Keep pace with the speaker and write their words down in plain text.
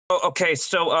Okay,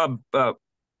 so I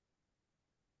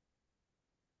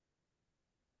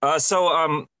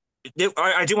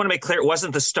do want to make clear it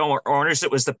wasn't the store owners;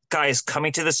 it was the guys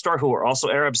coming to the store who were also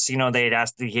Arabs. He had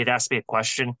asked me a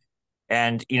question,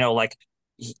 and like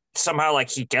somehow like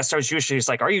he guessed I was Jewish. He's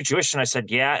like, "Are you Jewish?" And I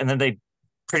said, "Yeah," and then they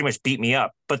pretty much beat me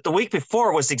up. But the week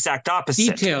before was the exact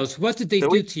opposite. Details. What did they The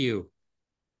do week, to you?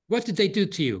 What did they do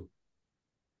to you?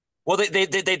 well,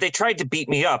 they tried to beat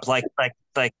me up. Like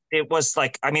it was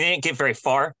like I mean they didn't get very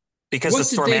far because the What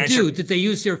did store they manager. do? Did they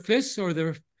use their fists or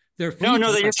their No, feet?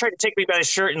 no, they What? just tried to take me by the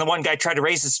shirt, and the one guy tried to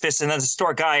raise his fist, and then the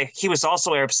store guy, he was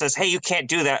also Arab, says, "Hey, you can't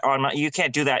do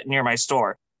that near my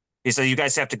store." He said, "You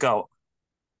guys have to go."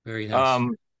 Very nice.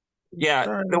 Um, yeah,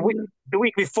 the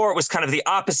week before it was kind of the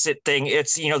opposite thing.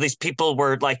 It's these people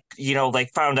were like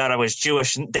like found out I was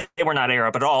Jewish, and they were not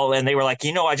Arab at all, and they were like,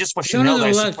 I just want you No, to no, know that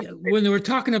I no. support. When they were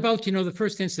talking about, the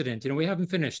first incident, we haven't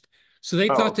finished. So they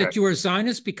Oh, thought okay. that you were a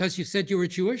Zionist because you said you were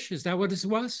Jewish. Is that what it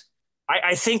was?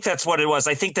 I think that's what it was.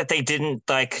 I think that they didn't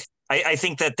like. I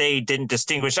think that they didn't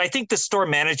distinguish. I think the store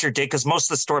manager did because most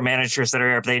of the store managers that are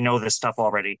Arab, they know this stuff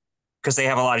already because they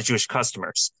have a lot of Jewish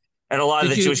customers, and a lot of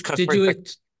Did the you Jewish did customers. you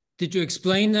did you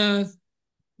explain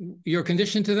your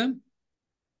condition to them?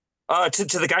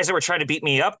 To the guys that were trying to beat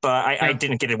me up, I Yeah.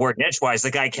 didn't get a word in edgewise.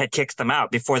 The guy had kicked them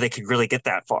out before they could really get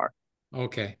that far.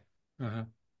 Okay. Uh-huh.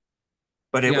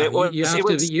 But it, Yeah, it was you it have to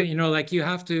was like you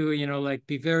have to like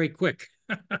be very quick.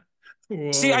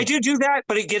 See, I Whoa. do that,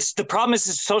 but the problem is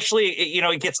socially,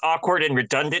 it gets awkward and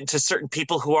redundant to certain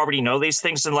people who already know these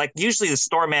things. And like usually the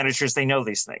store managers, they know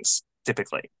these things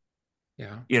typically,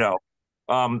 Yeah. you know,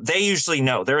 they usually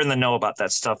know they're in the know about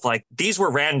that stuff. Like these were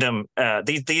random.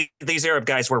 These Arab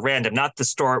guys were random, not the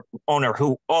store owner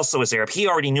who also is Arab. He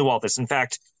already knew all this. In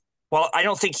fact, well, I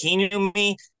don't think he knew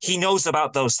me. He knows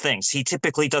about those things. He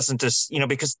typically doesn't just,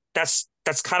 because that's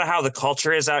kind of how the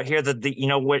culture is out here. That the you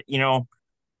know what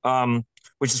um,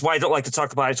 which is why I don't like to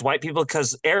talk about it as white people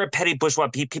because Arab petty bourgeois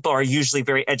people are usually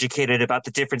very educated about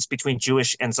the difference between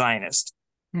Jewish and Zionist.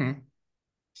 Hmm.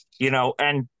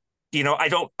 And I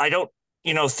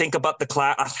don't think about the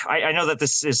class. I know that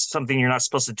this is something you're not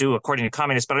supposed to do according to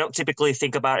communists, but I don't typically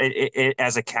think about it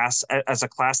as a class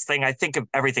thing. I think of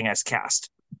everything as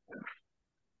caste.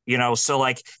 So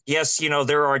like yes,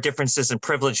 there are differences in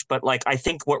privilege, but like I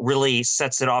think what really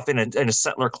sets it off in a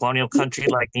settler colonial country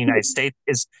like the United States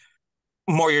is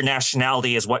more your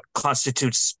nationality is what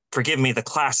constitutes, forgive me, the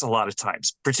class a lot of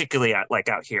times, particularly out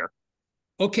here.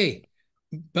 Okay,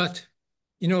 but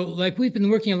like we've been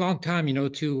working a long time,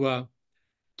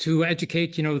 to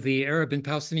educate, the Arab and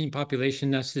Palestinian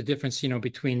population. That's the difference,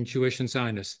 between Jewish and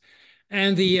Zionist,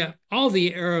 and the all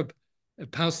the Arab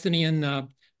Palestinian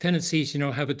tendencies,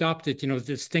 have adopted, the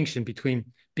distinction between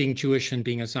being Jewish and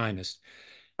being a Zionist.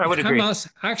 I would agree. Hamas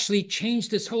actually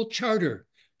changed its whole charter,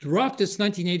 dropped its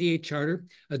 1988 charter,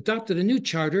 adopted a new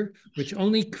charter which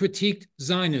only critiqued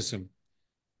Zionism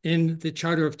in the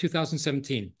charter of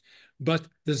 2017. But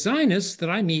the Zionists that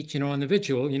I meet, on the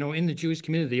vigil, in the Jewish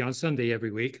community on Sunday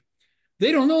every week,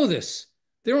 they don't know this.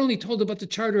 They're only told about the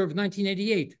charter of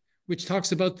 1988, which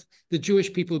talks about the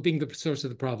Jewish people being the source of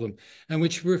the problem, and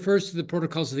which refers to the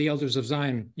protocols of the elders of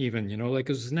Zion, even, like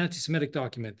it was an anti-Semitic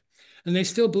document. And they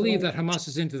still believe that Hamas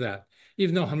is into that,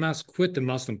 even though Hamas quit the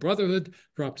Muslim Brotherhood,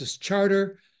 dropped its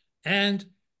charter, and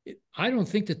I don't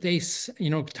think that they,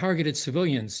 targeted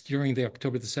civilians during the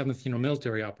October the 7th,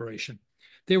 military operation.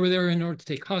 They were there in order to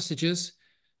take hostages,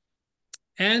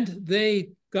 and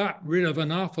they got rid of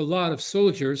an awful lot of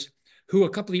soldiers who a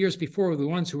couple of years before were the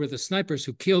ones who were the snipers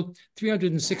who killed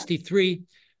 363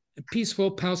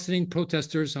 peaceful Palestinian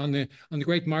protesters on the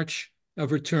Great March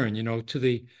of Return, to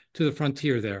the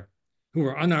frontier there, who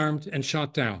were unarmed and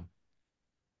shot down.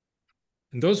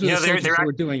 And those were the Yeah, soldiers who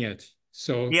were doing it.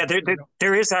 So, yeah,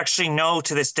 there is actually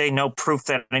to this day no proof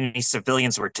that any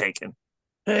civilians were taken.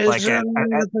 Hey, Like is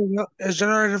it all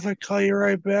right if I call you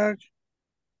right back?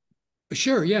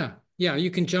 sure, yeah, yeah,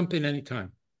 you can jump in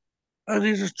anytime. I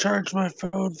need to charge my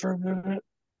phone for a minute.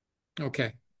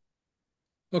 Okay.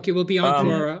 Okay, we'll be on um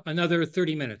for another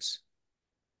 30 minutes.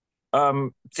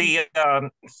 the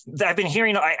I've been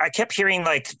hearing I kept hearing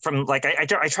like from like I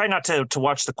try not to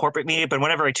watch the corporate media, but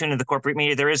whenever I tune into the corporate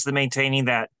media, there is the maintaining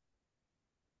that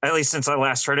at least since I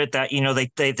last heard it, that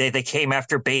they came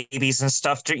after babies and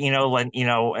stuff to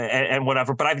and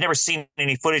whatever. But I've never seen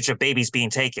any footage of babies being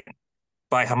taken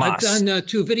by I've Hamas. done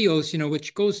 2 videos,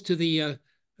 which goes to the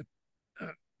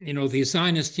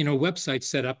Zionist, website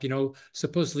set up,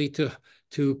 supposedly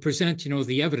to present,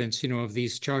 the evidence, of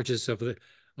these charges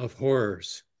of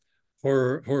horrors,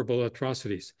 horrible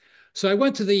atrocities. So I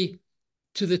went to the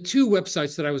to the two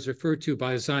websites that I was referred to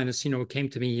by a Zionist, came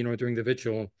to me, during the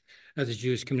vigil at the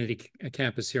Jewish community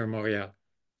campus here in Montreal.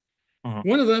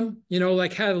 One of them,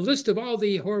 had a list of all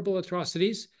the horrible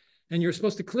atrocities, and you're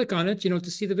supposed to click on it,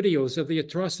 to see the videos of the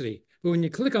atrocity. But when you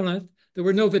click on it, there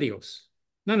were no videos,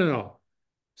 none at all.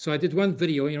 So I did one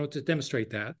video, to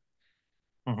demonstrate that,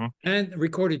 and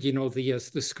recorded,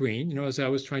 the screen, as I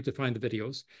was trying to find the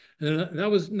videos. And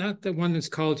that was not the one that's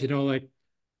called, like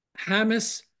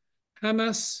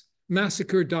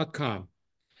HamasMassacre.com.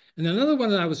 And another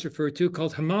one that I was referred to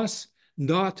called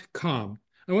Hamas.com.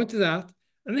 I went to that,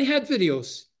 and they had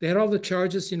videos. They had all the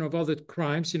charges, of all the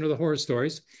crimes, the horror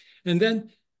stories. And then,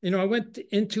 I went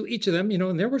into each of them,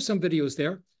 and there were some videos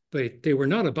there, but they were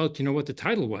not about, what the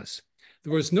title was.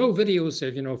 There was no videos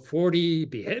of, 40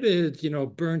 beheaded,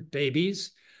 burnt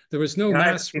babies. There was no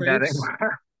mass rapes.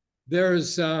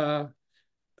 There's, then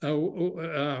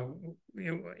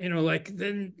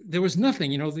there was nothing,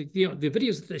 the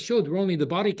videos that they showed were only the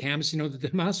body cams, that the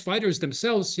Hamas fighters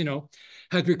themselves,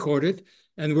 had recorded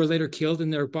and were later killed,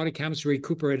 and their body cams were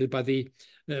recuperated by the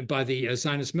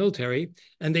Zionist military.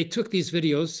 And they took these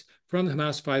videos from the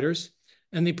Hamas fighters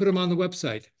and they put them on the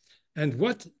website. And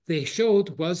what they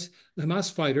showed was the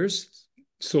Hamas fighters,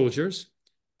 soldiers,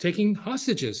 taking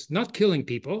hostages, not killing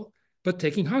people, but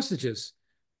taking hostages.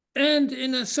 And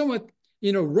in a somewhat,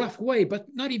 rough way, but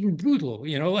not even brutal,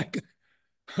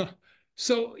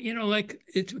 so,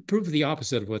 it proved the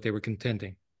opposite of what they were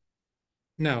contending.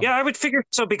 Now, yeah, I would figure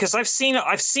so, because I've seen a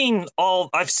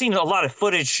lot of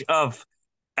footage of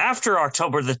after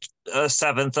October the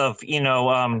 7th of,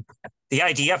 the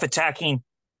IDF attacking.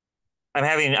 I'm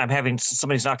having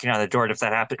somebody's knocking on the door. And if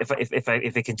that happens,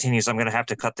 if it continues, I'm going to have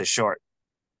to cut this short.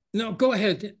 No, go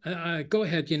ahead. Go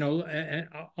ahead.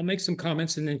 I'll make some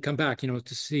comments and then come back,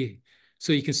 to see,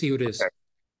 so you can see who it is,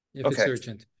 if it's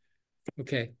urgent.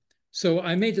 Okay. So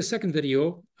I made the second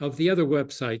video of the other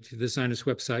website, the Zionist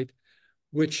website,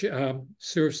 which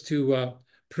serves to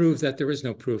prove that there is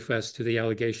no proof as to the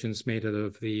allegations made out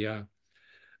of the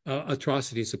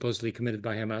atrocities supposedly committed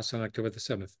by Hamas on October the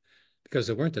 7th, because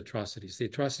there weren't atrocities. The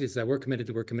atrocities that were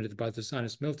committed by the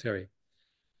Zionist military.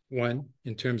 One,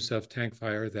 in terms of tank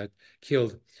fire that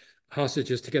killed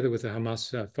hostages together with the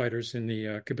Hamas fighters in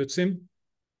the kibbutzim,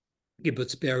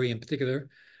 Kibbutz Be'eri in particular,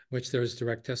 which there is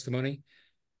direct testimony.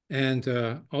 And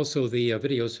also the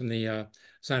videos from the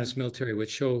Zionist military,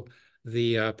 which show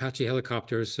the Apache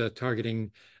helicopters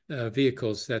targeting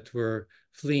vehicles that were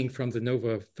fleeing from the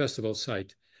Nova Festival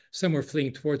site. Some were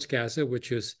fleeing towards Gaza,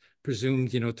 which is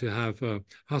presumed, to have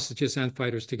hostages and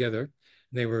fighters together.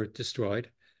 They were destroyed.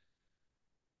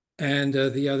 And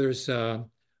the others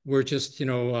were just,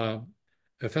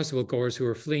 festival goers who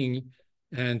were fleeing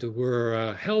and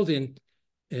were held in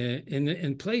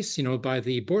place, by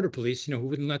the border police, who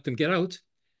wouldn't let them get out.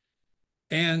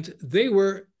 And they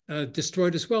were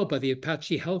destroyed as well by the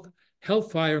Apache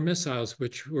Hellfire missiles,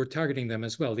 which were targeting them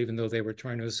as well, even though they were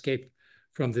trying to escape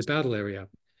from the battle area.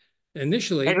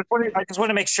 Initially, I just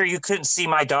want to make sure you couldn't see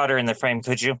my daughter in the frame,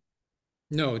 could you?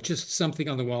 No, just something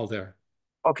on the wall there.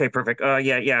 Okay, perfect.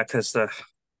 Yeah, because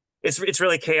it's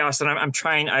really chaos, and I'm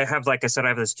trying. I have, like I said, I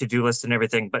have this to-do list and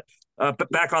everything. But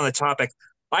back on the topic,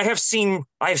 I have seen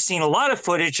a lot of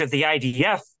footage of the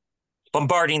IDF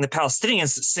bombarding the Palestinians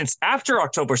since after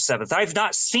October 7th. I've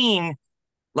not seen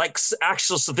like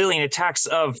actual civilian attacks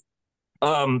of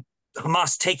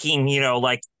Hamas taking,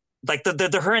 like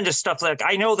the horrendous stuff. Like,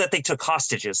 I know that they took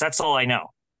hostages. That's all I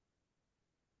know.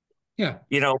 Yeah.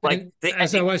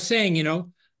 As I was saying,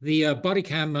 the body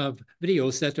cam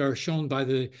videos that are shown by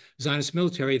the Zionist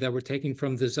military that were taken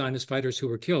from the Zionist fighters who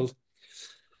were killed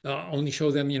only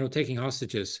show them, taking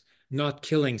hostages, not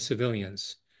killing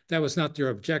civilians. That was not their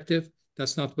objective.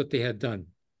 That's not what they had done.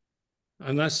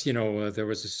 Unless, there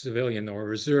was a civilian or a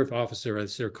reserve officer,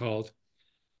 as they're called,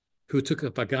 who took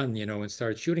up a gun, and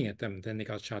started shooting at them. Then they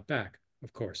got shot back,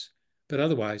 of course. But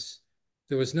otherwise,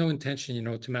 there was no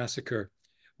intention, to massacre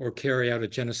or carry out a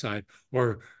genocide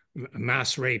or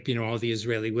mass rape, all the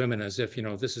Israeli women, as if,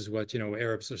 this is what,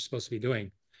 Arabs are supposed to be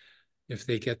doing if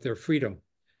they get their freedom.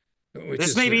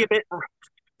 This may be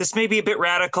a bit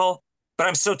radical, but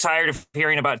I'm so tired of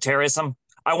hearing about terrorism.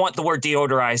 I want the word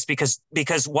deodorized,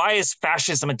 because why is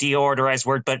fascism a deodorized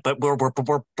word? But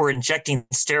we're injecting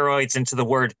steroids into the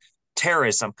word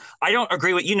terrorism. I don't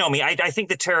agree with, me. I think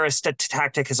the terrorist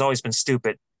tactic has always been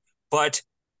stupid, but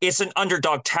it's an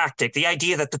underdog tactic. The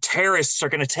idea that the terrorists are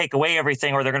going to take away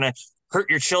everything or they're going to hurt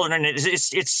your children,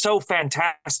 it's so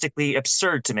fantastically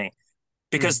absurd to me,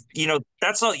 because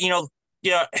that's not,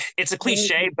 it's a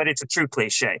cliche, but it's a true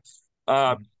cliche.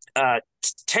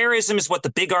 Terrorism is what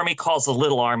the big army calls the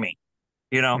little army.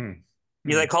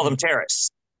 They call them terrorists.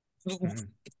 Mm-hmm.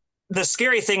 The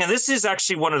scary thing, and this is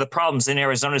actually one of the problems in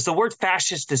Arizona, is the word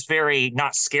fascist is very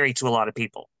not scary to a lot of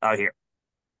people out here.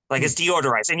 Like it's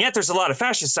deodorized. And yet there's a lot of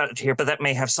fascists out here, but that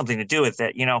may have something to do with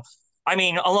it. I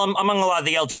mean, among a lot of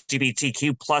the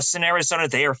LGBTQ plus in Arizona,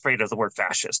 they are afraid of the word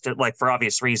fascist, like for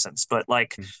obvious reasons. But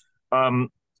like,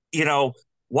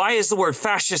 why is the word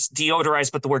fascist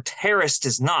deodorized, but the word terrorist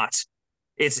is not?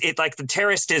 It's like the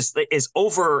terrorist is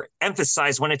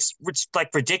overemphasized when it's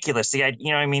like ridiculous.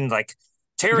 What I mean? Like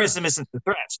terrorism isn't the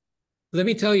threat. Let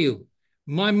me tell you,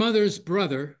 my mother's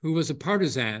brother, who was a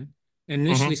partisan,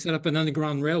 initially set up an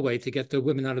underground railway to get the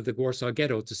women out of the Warsaw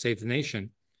Ghetto to save the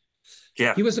nation.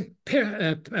 Yeah. He was a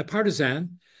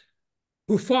partisan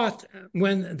who fought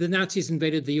when the Nazis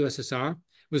invaded the USSR,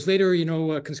 was later,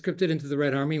 conscripted into the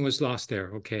Red Army and was lost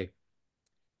there. Okay.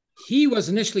 He was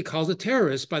initially called a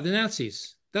terrorist by the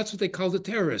Nazis. That's what they called the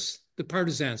terrorists, the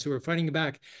partisans who were fighting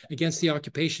back against the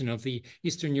occupation of the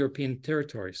Eastern European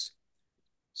territories.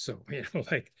 So,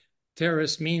 like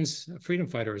terrorist means a freedom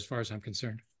fighter as far as I'm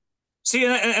concerned. See,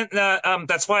 and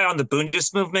that's why on the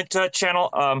Bundist movement channel,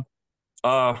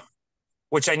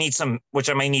 which I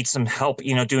may need some help,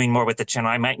 doing more with the channel.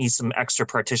 I might need some extra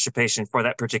participation for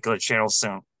that particular channel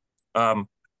soon.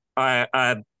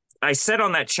 I said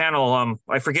on that channel,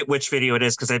 I forget which video it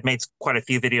is because I've made quite a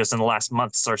few videos in the last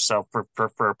months or so for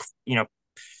because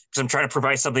I'm trying to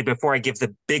provide something before I give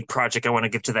the big project I want to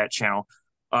give to that channel.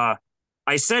 I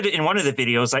said in one of the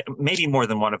videos, maybe more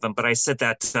than one of them, but I said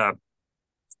that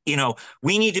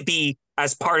we need to be,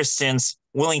 as partisans,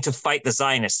 willing to fight the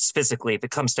Zionists physically if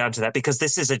it comes down to that, because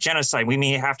this is a genocide. We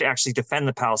may have to actually defend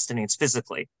the Palestinians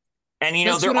physically. And,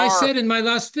 that's what I said in my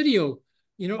last video,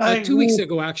 2 weeks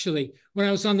ago, actually, when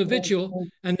I was on the vigil,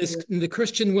 and the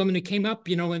Christian woman who came up,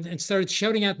 and started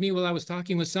shouting at me while I was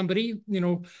talking with somebody,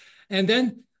 and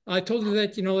then I told her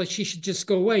that, that she should just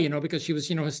go away, because she was,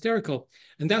 hysterical.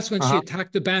 And that's when she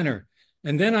attacked the banner.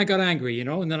 And then I got angry,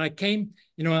 and then I came,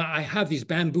 I have these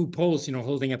bamboo poles,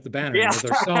 holding up the banner,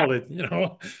 they're solid,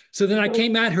 So then I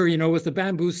came at her, with the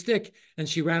bamboo stick, and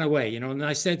she ran away, and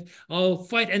I said, I'll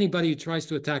fight anybody who tries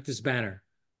to attack this banner.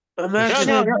 Yes,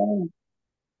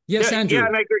 Andrew. Yeah,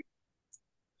 and I agree.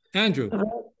 Andrew.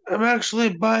 I'm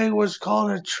actually buying what's called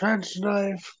a trench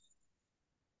knife.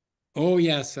 Oh,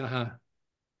 yes.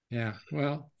 Yeah.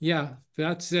 Well, yeah,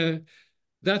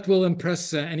 that will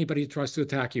impress anybody who tries to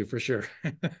attack you for sure.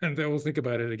 And they will think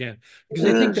about it again. Because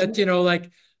I think that,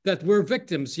 that we're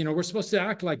victims, we're supposed to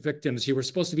act like victims. We're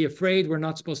supposed to be afraid. We're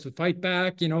not supposed to fight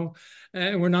back, and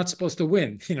we're not supposed to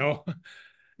win,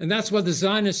 And that's what the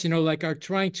Zionists, are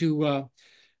trying to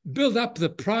build up the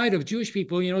pride of Jewish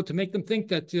people, to make them think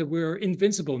that we're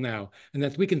invincible now and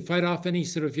that we can fight off any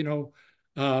sort of,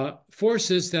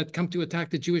 forces that come to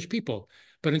attack the Jewish people.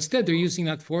 But instead, they're using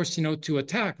that force, to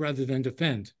attack rather than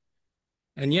defend.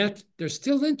 And yet they're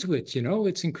still into it,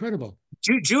 it's incredible.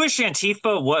 Jewish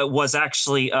Antifa was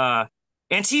actually,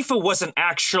 Antifa was an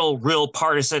actual real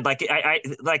partisan.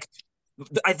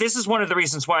 This is one of the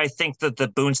reasons why I think that the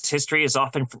Bund's history is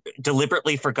often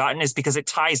deliberately forgotten, is because it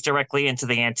ties directly into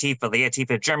the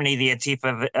Antifa of Germany, the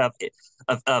Antifa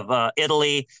of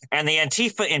Italy, and the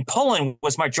Antifa in Poland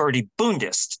was majority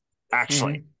Bundist,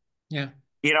 actually. Mm-hmm. Yeah.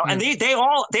 And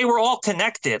they were all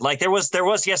connected. Like there was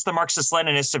yes, the Marxist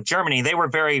Leninists of Germany. They were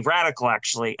very radical,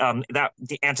 actually. That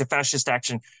the anti-fascist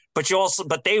action, but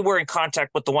they were in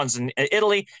contact with the ones in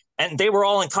Italy, and they were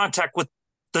all in contact with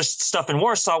the stuff in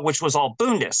Warsaw, which was all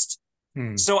Bundist.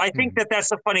 So I think that's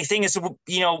the funny thing is,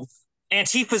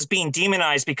 Antifa is being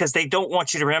demonized because they don't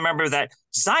want you to remember that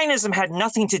Zionism had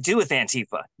nothing to do with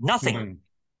Antifa. Nothing.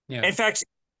 Yeah. In fact,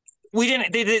 we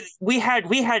didn't. We had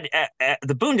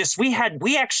the Bundists. We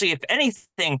actually, if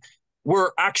anything,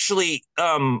 were actually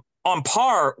on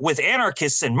par with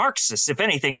anarchists and Marxists. If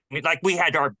anything, like we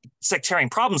had our sectarian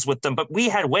problems with them, but we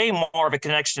had way more of a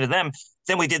connection to them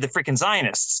than we did the freaking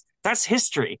Zionists. That's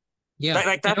history.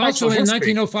 Yeah. And also in the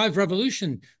 1905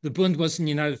 revolution, the Bund was in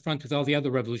united front with all the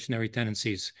other revolutionary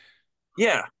tendencies.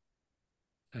 Yeah.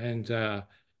 And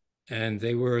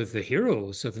they were the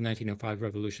heroes of the 1905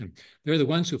 revolution. They're the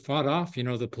ones who fought off,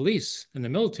 the police and the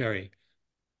military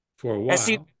for a while.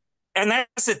 And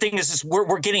that's the thing is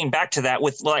we're getting back to that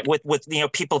with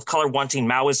people of color wanting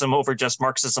Maoism over just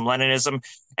Marxism, Leninism.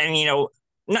 And,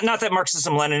 not that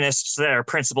Marxism, Leninists that are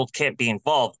principled can't be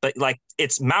involved, but like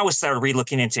it's Maoists that are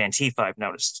relooking into Antifa, I've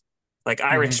noticed. Like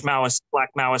Irish Maoists,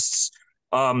 Black Maoists,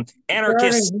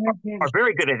 anarchists are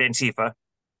very good at Antifa.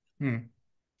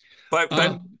 But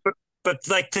like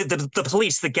the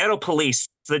police, the ghetto police,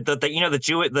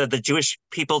 the Jewish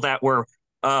people that were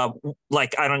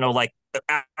like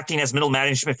acting as middle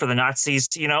management for the Nazis,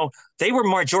 they were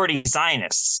majority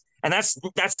Zionists. And that's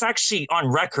actually on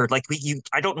record. Like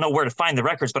I don't know where to find the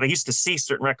records, but I used to see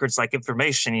certain records like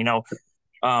information,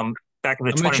 back in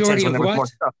the 2010s when there was more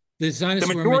stuff. The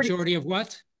Zionists were a majority of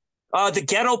what? The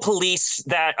ghetto police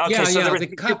that, okay, so there was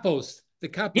the capos. The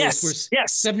capos were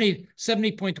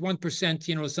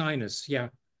 70.1%, Zionists. Yeah.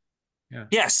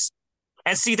 Yes.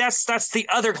 And see, that's the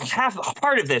other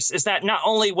part of this, is that not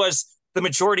only was the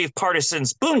majority of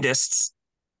partisans Bundists,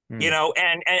 and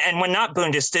when not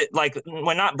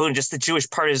Bundist, the Jewish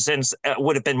partisans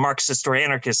would have been Marxist or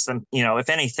anarchists, and if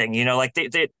anything, like they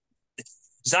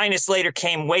Zionists later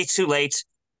came way too late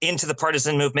into the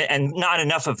partisan movement, and not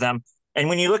enough of them. And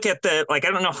when you look at I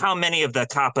don't know how many of the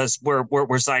Kappas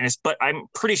were Zionists, but I'm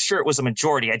pretty sure it was a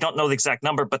majority. I don't know the exact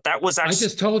number, but that was actually. I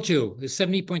just told you it's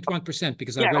 70.1%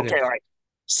 because I read it. Okay, all right.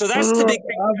 So that's the big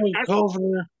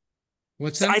thing.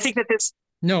 What's that? I think that this.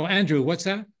 No, Andrew, what's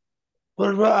that?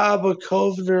 What about Abba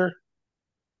Kovner?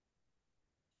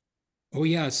 Oh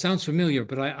yeah, it sounds familiar,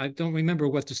 but I don't remember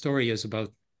what the story is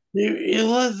about. He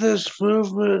led this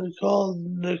movement called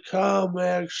Nakam,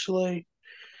 actually,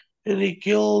 and he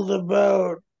killed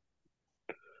about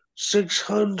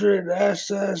 600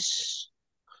 SS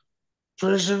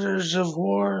prisoners of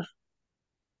war.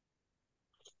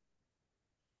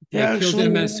 They killed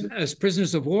them as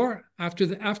prisoners of war after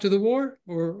the war,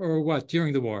 or what,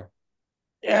 during the war?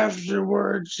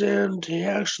 Afterwards, and he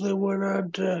actually went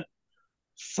on to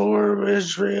form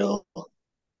Israel.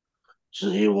 So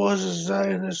he was a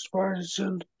Zionist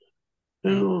partisan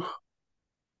who.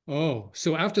 Oh,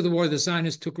 so after the war, the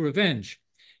Zionists took revenge.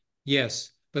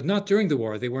 Yes, but not during the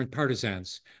war. They weren't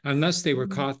partisans, unless they were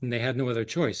caught and they had no other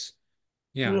choice.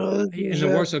 Yeah, in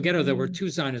the Warsaw Ghetto, there were two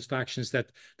Zionist factions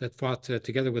that fought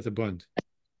together with the Bund.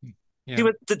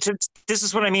 Yeah. This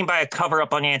is what I mean by a cover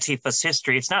up on Antifa's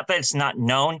history. It's not that it's not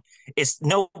known. It's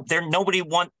nobody in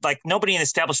the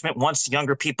establishment wants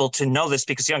younger people to know this,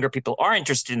 because younger people are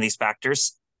interested in these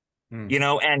factors,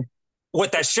 and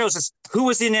what that shows is who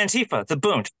was in Antifa, the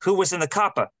Bund, who was in the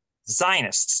Kappa,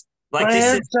 Zionists. My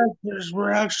ancestors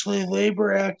were actually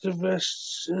labor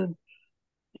activists, and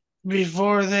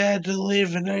before they had to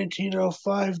leave in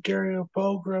 1905 during a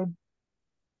pogrom.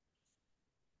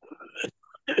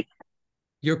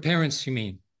 Your parents, you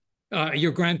mean?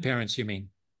 Your grandparents, you mean?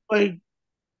 My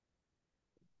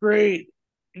great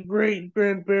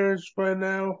grandparents by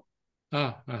now.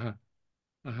 Yeah,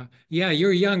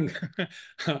 you're young.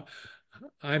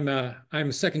 I'm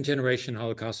a second generation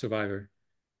Holocaust survivor.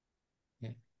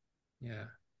 Yeah.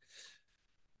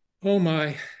 Oh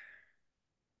my.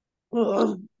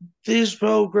 Well, these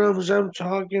pogroms I'm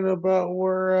talking about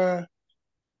were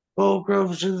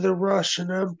pogroms in the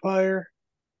Russian Empire.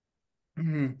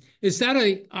 Mm-hmm. Is that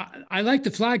I like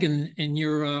the flag in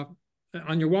your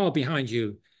on your wall behind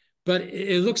you, but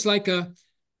it looks like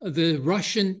the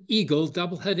Russian eagle,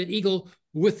 double-headed eagle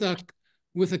with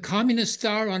a communist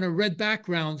star on a red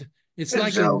background. It's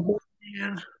like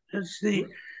Albanian. It's the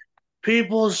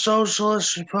People's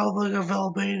Socialist Republic of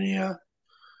Albania.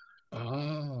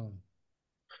 Oh.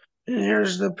 And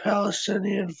here's the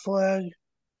Palestinian flag.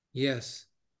 Yes.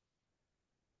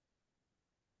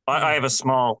 I have a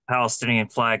small Palestinian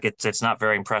flag. It's not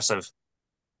very impressive.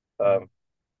 I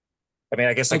mean,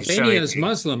 I guess Albania is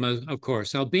Muslim, of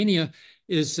course. Albania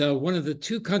is one of the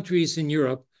two countries in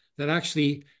Europe that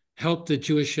actually helped the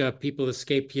Jewish people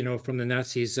escape, from the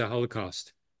Nazis'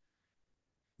 Holocaust.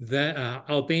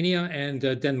 Albania and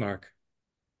Denmark,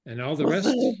 and all the rest.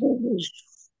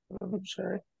 I'm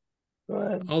sorry. Go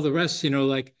ahead. All the rest,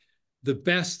 like the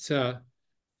best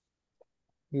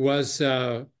was,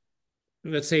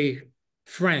 let's say,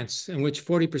 France, in which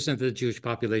 40% of the Jewish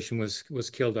population was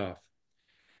killed off.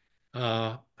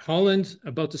 Holland,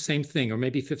 about the same thing, or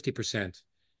maybe 50%.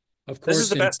 Of course, this is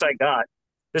the best I got.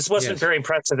 This wasn't very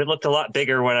impressive. It looked a lot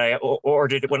bigger when I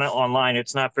ordered it online.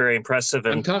 It's not very impressive.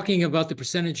 I'm talking about the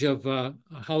percentage of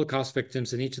Holocaust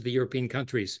victims in each of the European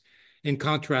countries, in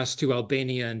contrast to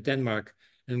Albania and Denmark,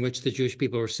 in which the Jewish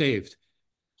people were saved.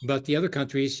 But the other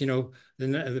countries,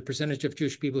 the percentage of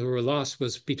Jewish people who were lost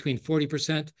was between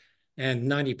 40% and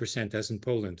 90%, as in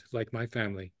Poland, like my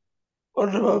family.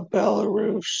 What about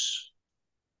Belarus?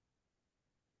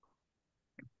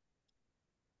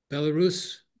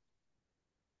 Belarus,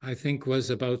 I think, was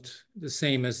about the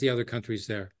same as the other countries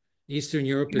there. Eastern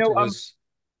Europe,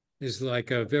 is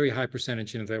like a very high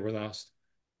percentage, that were lost.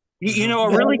 A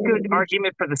really good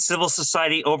argument for the civil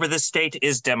society over the state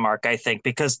is Denmark, I think,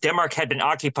 because Denmark had been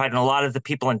occupied and a lot of the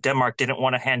people in Denmark didn't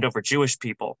want to hand over Jewish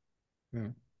people.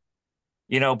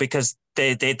 Because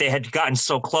they had gotten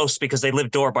so close because they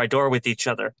lived door by door with each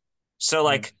other. So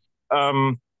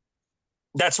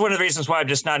that's one of the reasons why I'm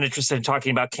just not interested in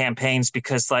talking about campaigns,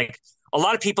 because like a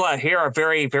lot of people out here are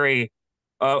very, very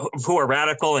who are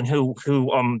radical and who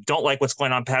don't like what's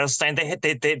going on in Palestine.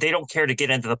 They don't care to get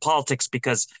into the politics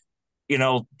because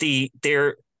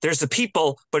there's the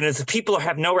people, but if the people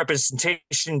have no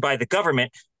representation by the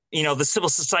government, the civil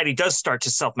society does start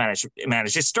to self-manage.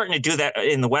 It's starting to do that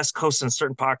in the West Coast and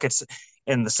certain pockets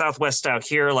in the Southwest out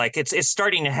here. Like it's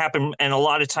starting to happen, and a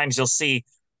lot of times you'll see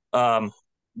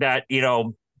that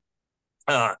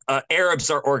Arabs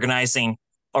are organizing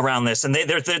around this, and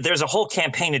there's a whole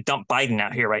campaign to dump Biden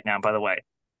out here right now. By the way,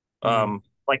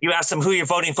 like you ask them who you're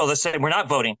voting for, they say we're not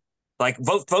voting. Like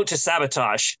vote to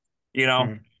sabotage.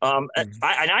 I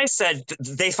said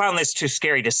they found this too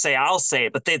scary to say. I'll say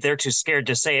it, but they're too scared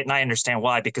to say it, and I understand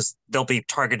why, because they'll be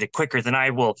targeted quicker than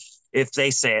I will if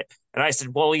they say it. And I said,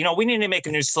 well, we need to make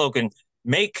a new slogan: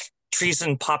 make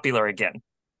treason popular again.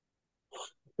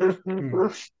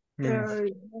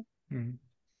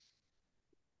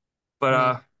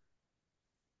 But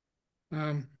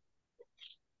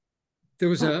there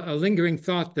was a lingering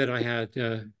thought that I had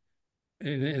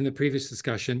in the previous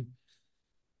discussion,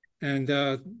 and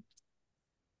that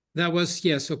was,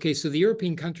 yes, okay, so the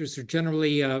European countries are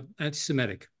generally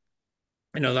anti-Semitic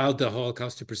and allowed the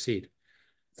Holocaust to proceed.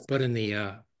 But in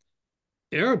the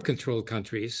Arab-controlled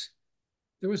countries,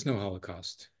 there was no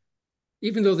Holocaust,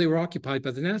 even though they were occupied by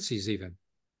the Nazis even,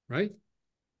 right?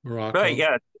 Morocco, right,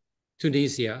 yeah.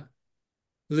 Tunisia,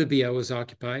 Libya was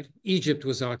occupied, Egypt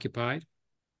was occupied,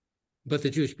 but the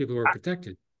Jewish people were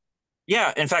protected.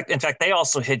 Yeah, in fact, they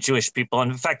also hid Jewish people.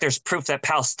 And in fact, there's proof that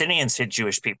Palestinians hid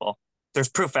Jewish people. There's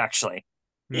proof, actually.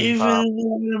 Even in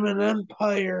the Ottoman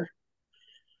Empire,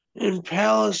 in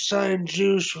Palestine,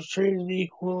 Jews were treated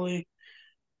equally.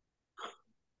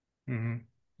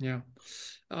 Yeah.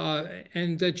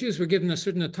 And the Jews were given a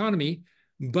certain autonomy,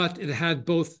 but it had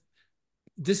both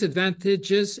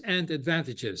disadvantages and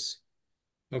advantages.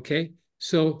 Okay,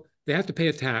 so they had to pay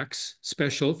a tax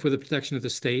special for the protection of the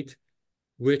state,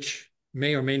 which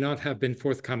may or may not have been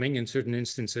forthcoming in certain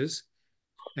instances.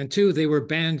 And two, they were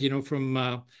banned,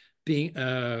 from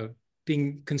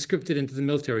being conscripted into the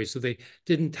military. So they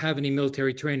didn't have any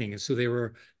military training. And so they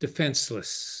were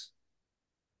defenseless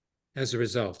as a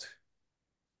result.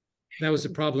 That was the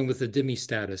problem with the dhimmi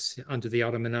status under the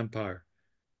Ottoman Empire.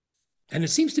 And it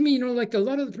seems to me, like a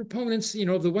lot of the proponents,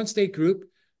 of the one-state group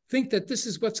think that this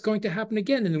is what's going to happen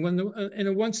again in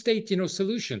a one-state,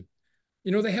 solution.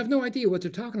 They have no idea what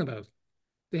they're talking about.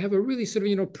 They have a really sort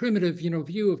of, primitive,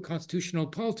 view of constitutional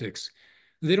politics.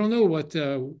 They don't know what,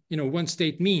 one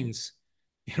state means.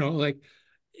 Like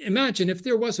imagine if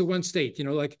there was a one state,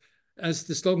 like as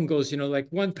the slogan goes, like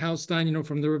one Palestine,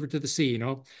 from the river to the sea,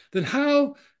 then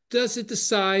how does it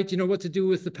decide, what to do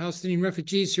with the Palestinian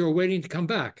refugees who are waiting to come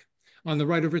back on the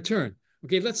right of return?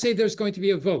 Okay, let's say there's going to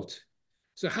be a vote.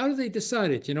 So how do they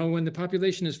decide it, when the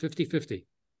population is 50-50?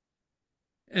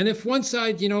 And if one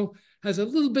side, has a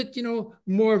little bit,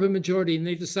 more of a majority and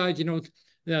they decide,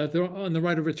 they're on the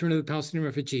right of return of the Palestinian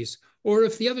refugees, or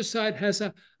if the other side has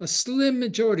a slim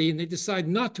majority and they decide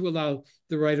not to allow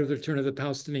the right of return of the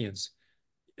Palestinians,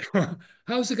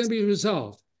 how is it going to be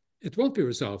resolved? It won't be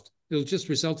resolved. It'll just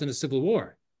result in a civil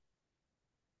war.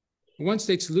 A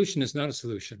one-state solution is not a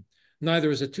solution. Neither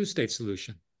is a two-state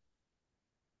solution.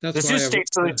 That's the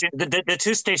two-state solution. The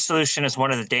two-state solution is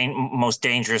one of the most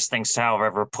dangerous things to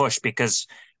ever push, because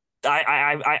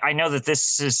I know that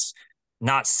this is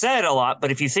not said a lot, but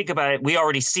if you think about it, we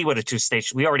already see what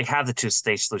we already have the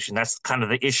two-state solution. That's kind of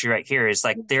the issue right here, is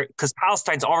like because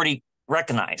Palestine's already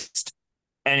recognized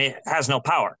and it has no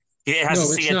power. It has to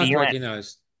see at the UN.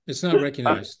 Recognized. It's not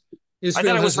recognized.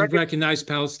 Israel hasn't recognized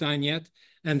Palestine yet,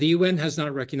 and the UN has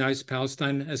not recognized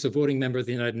Palestine as a voting member of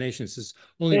the United Nations. It's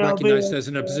only recognized as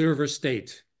an observer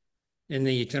state in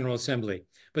the General Assembly.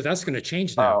 But that's going to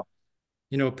change now.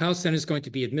 Palestine is going to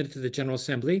be admitted to the General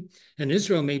Assembly, and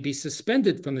Israel may be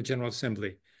suspended from the General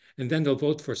Assembly, and then they'll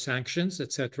vote for sanctions,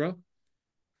 etc.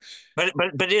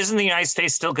 But isn't the United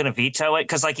States still going to veto it?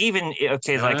 Because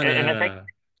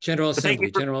General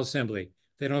Assembly.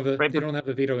 They don't have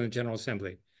a veto in the General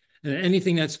Assembly, and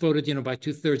anything that's voted, by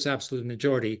 2/3 absolute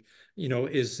majority,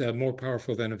 is more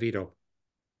powerful than a veto.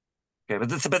 Okay,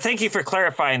 but thank you for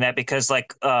clarifying that, because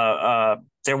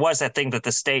there was that thing that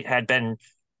the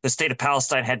state of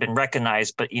Palestine had been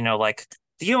recognized, but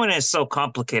the UN is so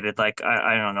complicated. Like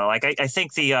I don't know. Like I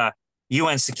think the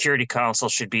UN Security Council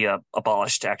should be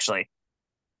abolished. Actually,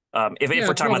 if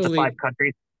we're talking about the 5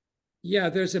 countries. Yeah,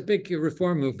 there's a big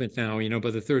reform movement now,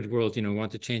 by the third world,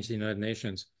 want to change the United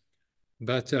Nations.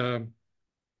 But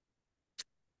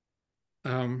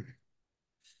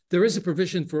There is a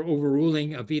provision for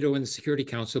overruling a veto in the Security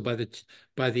Council by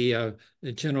the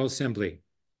General Assembly,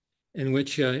 in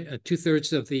which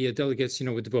 2/3 of the delegates,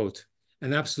 would vote,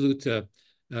 an absolute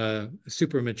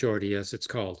supermajority, as it's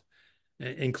called,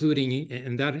 including,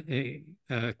 and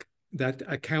that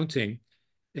accounting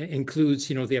includes,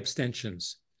 the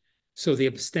abstentions. So the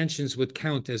abstentions would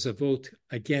count as a vote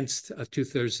against a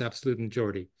 2/3 absolute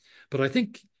majority. But I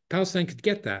think Palestine could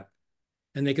get that,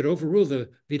 and they could overrule the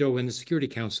veto in the Security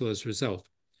Council as a result.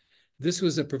 This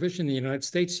was a provision in the United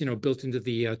States, built into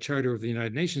the Charter of the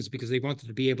United Nations, because they wanted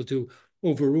to be able to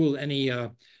overrule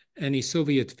any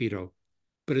Soviet veto,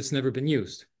 but it's never been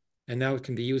used. And now it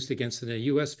can be used against the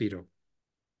US veto.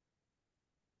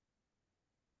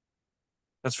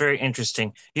 That's very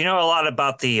interesting. You know a lot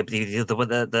about the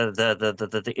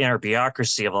inner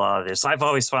bureaucracy of a lot of this. I've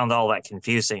always found all that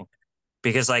confusing,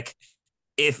 because like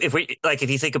if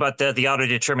you think about the auto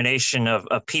determination of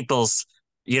peoples,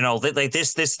 like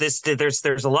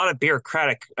there's a lot of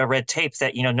bureaucratic red tape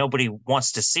that nobody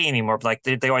wants to see anymore. Like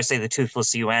they always say the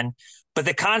toothless UN, but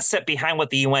the concept behind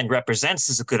what the UN represents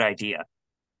is a good idea.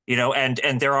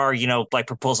 And there are like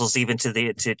proposals even to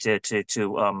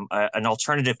an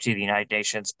alternative to the United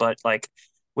Nations, but like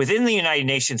within the United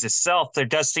Nations itself, there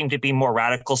does seem to be more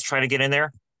radicals trying to get in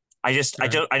there. I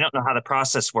don't know how the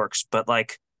process works, but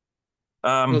like,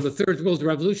 well, the Third World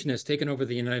Revolution has taken over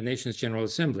the United Nations General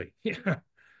Assembly.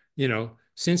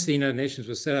 Since the United Nations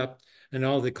was set up and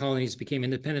all the colonies became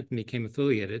independent and became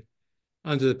affiliated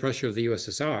under the pressure of the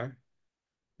USSR,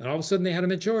 and all of a sudden they had a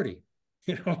majority.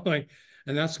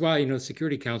 And that's why, the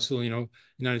Security Council,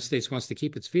 United States wants to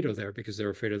keep its veto there, because they're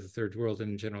afraid of the Third World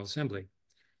and General Assembly.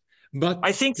 But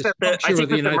I think the structure of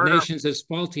the United Nations is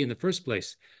faulty in the first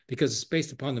place, because it's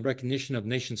based upon the recognition of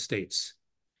nation states.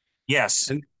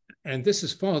 Yes. And this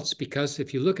is false, because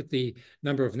if you look at the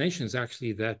number of nations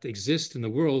actually that exist in the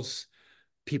world's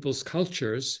people's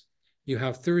cultures, you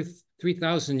have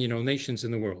 3,000, nations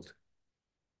in the world.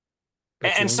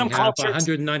 But and some have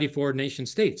 194 nation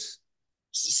states.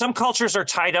 Some cultures are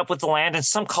tied up with the land, and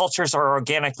some cultures are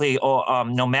organically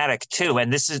nomadic too.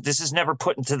 And this is never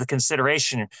put into the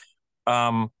consideration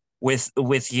with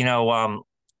like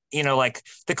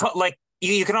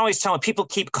you can always tell when people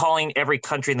keep calling every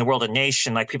country in the world a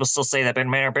nation. Like people still say that, but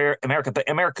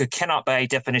America cannot by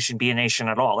definition be a nation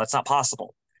at all. That's not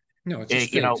possible. No, it's a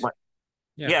state.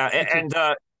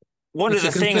 One of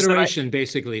the things confederation,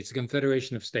 basically, it's a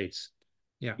confederation of states.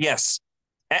 Yeah. Yes,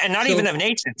 and not even of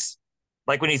nations.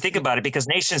 Like when you think about it, because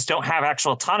nations don't have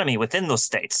actual autonomy within those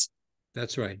states.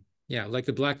 That's right. Yeah, like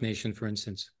the Black nation, for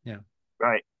instance. Yeah.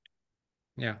 Right.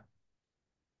 Yeah.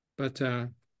 But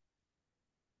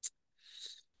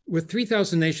with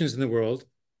 3,000 nations in the world,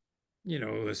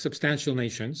 substantial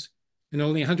nations, and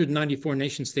only 194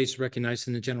 nation states recognized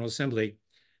in the General Assembly,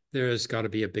 there's got to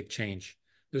be a big change.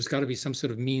 There's got to be some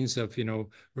sort of means of,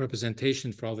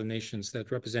 representation for all the nations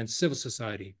that represent civil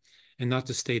society and not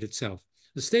the state itself.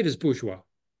 The state is bourgeois,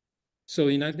 so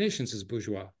the United Nations is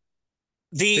bourgeois.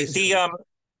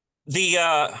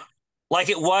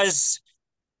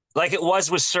 Like it was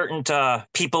with certain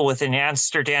people within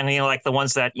Amsterdam, like the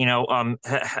ones that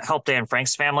helped Anne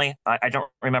Frank's family. I don't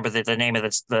remember the name of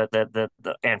the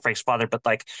Anne Frank's father, but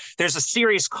like there's a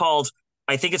series called,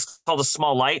 I think it's called A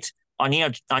Small Light on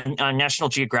National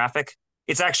Geographic.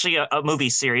 It's actually a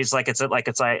movie series. I don't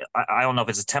know if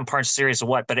it's a 10-part series or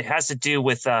what, but it has to do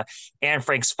with Anne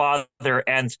Frank's father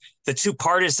and the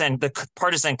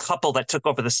partisan couple that took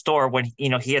over the store when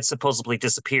he had supposedly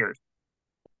disappeared.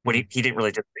 When he didn't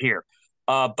really disappear.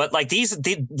 But like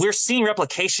we're seeing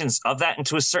replications of that, and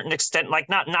to a certain extent, like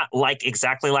not like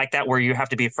exactly like that, where you have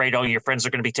to be afraid, your friends are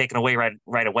going to be taken away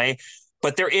right away.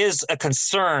 But there is a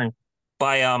concern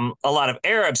by a lot of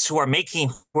Arabs who are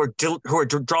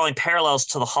drawing parallels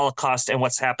to the Holocaust and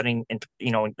what's happening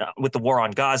with the war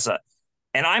on Gaza.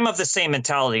 And I'm of the same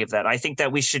mentality of that. I think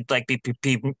that we should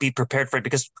be prepared for it,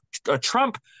 because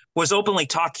Trump was openly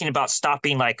talking about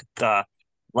stopping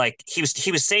like he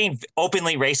was saying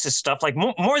openly racist stuff, like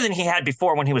more than he had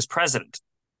before when he was president.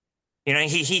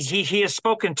 He has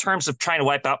spoken in terms of trying to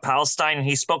wipe out Palestine, and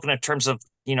he's spoken in terms of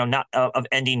not of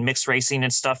ending mixed racing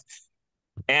and stuff.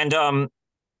 And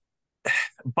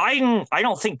Biden, I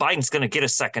don't think Biden's going to get a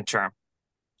second term.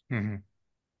 Mm-hmm.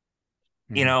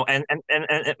 Mm-hmm.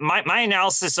 And my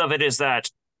analysis of it is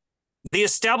that the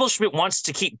establishment wants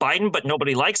to keep Biden, but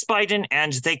nobody likes Biden,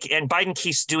 and Biden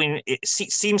keeps doing it.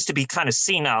 Seems to be kind of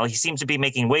senile. He seems to be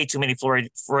making way too many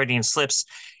Freudian slips,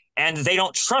 and they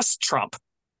don't trust Trump.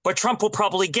 but Trump will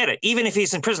probably get it, even if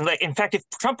he's in prison. Like, in fact, if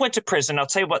Trump went to prison, I'll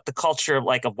tell you what the culture of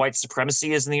white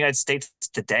supremacy is in the United States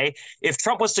today. If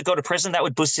Trump was to go to prison, that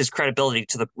would boost his credibility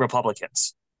to the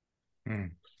Republicans.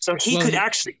 So he could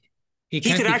actually he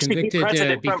can't be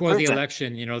convicted before the prison.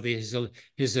 election.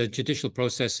 His judicial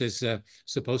process is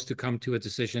supposed to come to a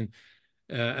decision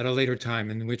at a later time,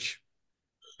 in which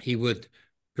he would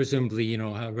presumably,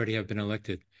 already have been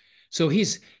elected. So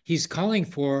he's calling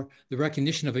for the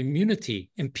recognition of immunity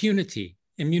and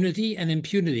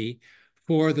impunity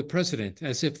for the president,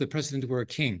 as if the president were a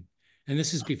king. And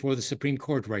this is before the Supreme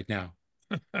Court right now.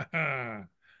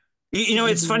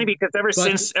 It's funny because ever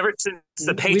since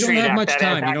the Patriot Act, we don't have much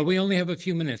time. We only have a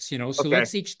few minutes. So okay.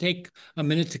 Let's each take a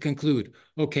minute to conclude.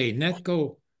 Okay, Net,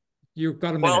 go. You've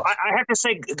got a minute. Well, I have to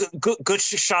say good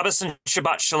Shabbos and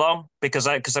Shabbat Shalom because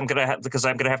I'm gonna have to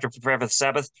prepare for the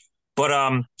Sabbath. But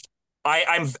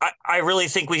I really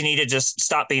think we need to just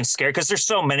stop being scared, because there's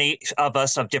so many of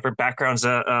us of different backgrounds,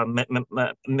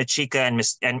 Mexica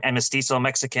and Mestizo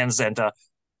Mexicans and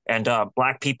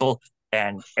Black people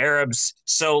and Arabs.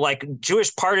 So like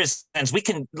Jewish partisans, we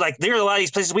can, like, there are a lot of these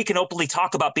places we can openly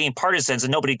talk about being partisans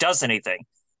and nobody does anything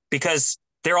because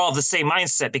they're all of the same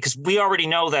mindset, because we already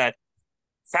know that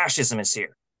fascism is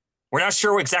here. We're not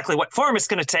sure exactly what form it's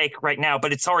going to take right now,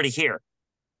 but it's already here.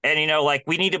 And,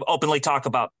 we need to openly talk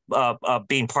about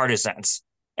being partisans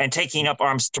and taking up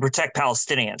arms to protect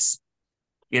Palestinians.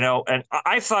 And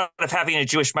I thought of having a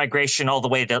Jewish migration all the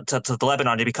way to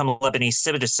Lebanon to become Lebanese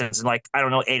citizens and,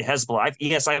 aid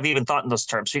Hezbollah. I've even thought in those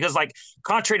terms because,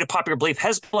 contrary to popular belief,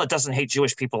 Hezbollah doesn't hate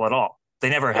Jewish people at all. They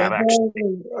never have, actually.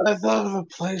 I thought of a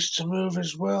place to move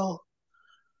as well.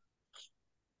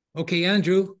 Okay,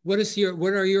 Andrew, what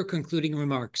are your concluding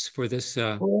remarks for this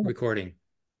recording?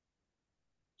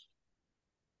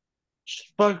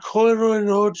 Spokojnej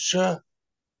nocy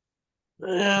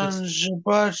and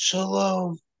Shabbat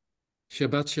Shalom.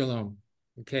 Shabbat Shalom.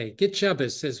 Okay, get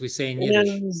Shabbos, as we say in Yiddish.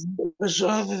 And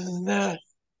other than that,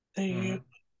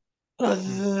 other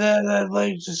than that, I'd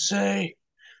like to say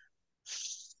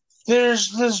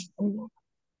there's this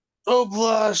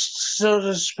oblast, so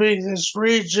to speak, this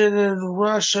region in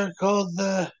Russia called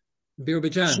the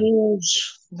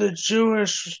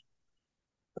Jewish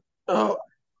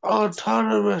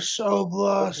Autonomous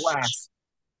Oblast.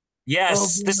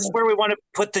 Yes, this is where we want to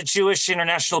put the Jewish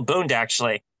International Bund,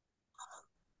 actually.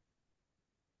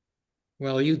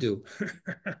 Well, you do.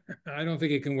 I don't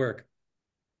think it can work.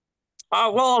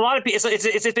 Well, a lot of people.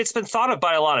 It's been thought of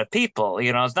by a lot of people.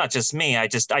 It's not just me. I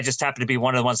just happen to be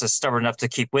one of the ones that's stubborn enough to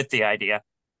keep with the idea.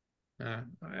 I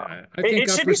think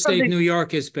Upper State New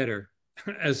York is better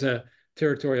as a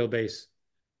territorial base.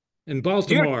 In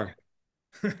Baltimore.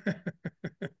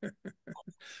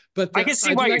 But I can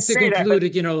see why you say that.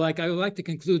 I would like to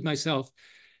conclude myself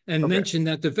and mention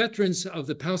that the veterans of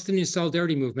the Palestinian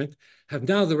Solidarity Movement have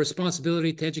now the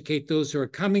responsibility to educate those who are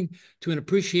coming to an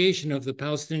appreciation of the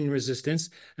Palestinian resistance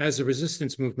as a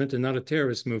resistance movement and not a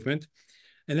terrorist movement,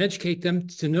 and educate them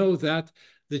to know that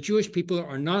the Jewish people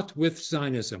are not with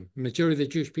Zionism. The majority of the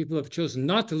Jewish people have chosen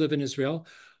not to live in Israel,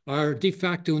 are de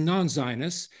facto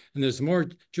non-Zionists, and there's more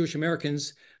Jewish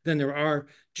Americans than there are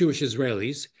Jewish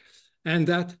Israelis, and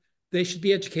that they should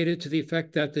be educated to the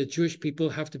effect that the Jewish people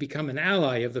have to become an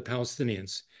ally of the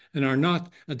Palestinians and are not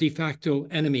a de facto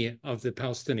enemy of the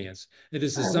Palestinians. It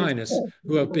is the Zionists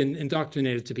who have been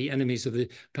indoctrinated to be enemies of the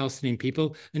Palestinian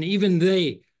people, and even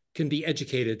they can be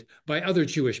educated by other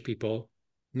Jewish people,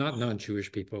 not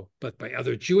non-Jewish people, but by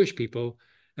other Jewish people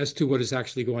as to what is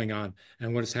actually going on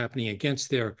and what is happening against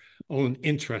their own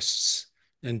interests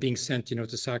and being sent,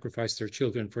 to sacrifice their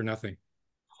children for nothing.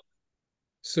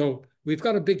 So we've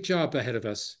got a big job ahead of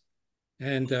us,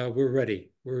 and we're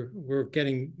ready. We're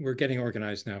getting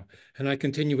organized now. And I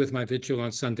continue with my vigil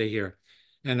on Sunday here,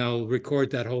 and I'll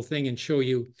record that whole thing and show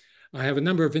you. I have a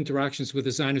number of interactions with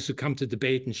the Zionists who come to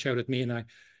debate and shout at me,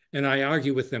 and I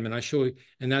argue with them, and I show,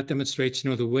 and that demonstrates,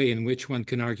 the way in which one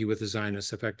can argue with the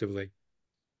Zionists effectively.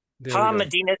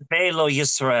 Hamadinet Velo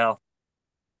Yisrael.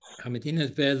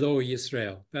 Hamadinet Velo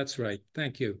Yisrael. That's right.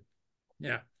 Thank you.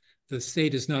 Yeah, the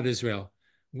state is not Israel.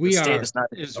 We are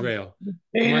Israel.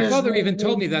 My father even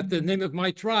told me that the name of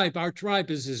my tribe, our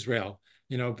tribe, is Israel,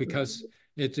 because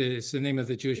it is the name of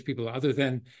the Jewish people, other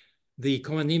than the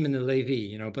Kohanim and the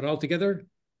Levi, but altogether,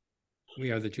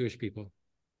 we are the Jewish people.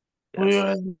 Yes. We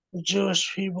are the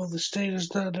Jewish people. The state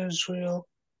is not Israel.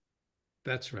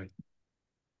 That's right.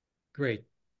 Great.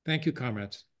 Thank you,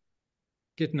 comrades.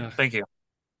 Get nach. Thank you.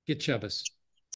 Get Shabbos.